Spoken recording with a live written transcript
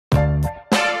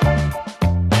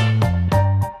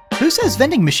says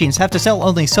vending machines have to sell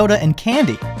only soda and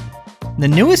candy? The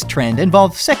newest trend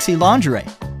involves sexy lingerie.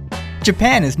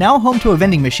 Japan is now home to a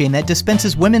vending machine that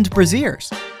dispenses women's brassieres.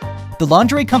 The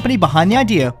lingerie company behind the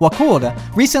idea, Wakura,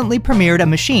 recently premiered a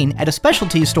machine at a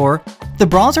specialty store. The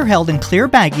bras are held in clear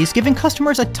baggies, giving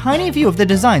customers a tiny view of the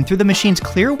design through the machine's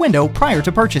clear window prior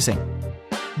to purchasing.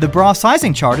 The bra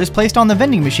sizing chart is placed on the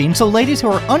vending machine so ladies who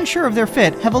are unsure of their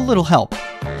fit have a little help.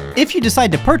 If you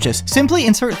decide to purchase, simply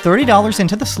insert $30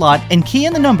 into the slot and key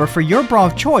in the number for your bra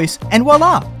of choice, and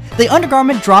voila! The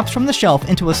undergarment drops from the shelf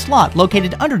into a slot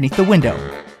located underneath the window.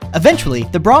 Eventually,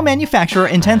 the bra manufacturer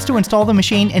intends to install the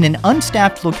machine in an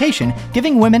unstaffed location,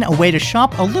 giving women a way to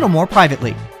shop a little more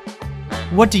privately.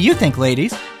 What do you think,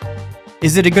 ladies?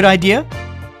 Is it a good idea?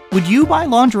 Would you buy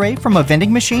lingerie from a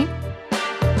vending machine?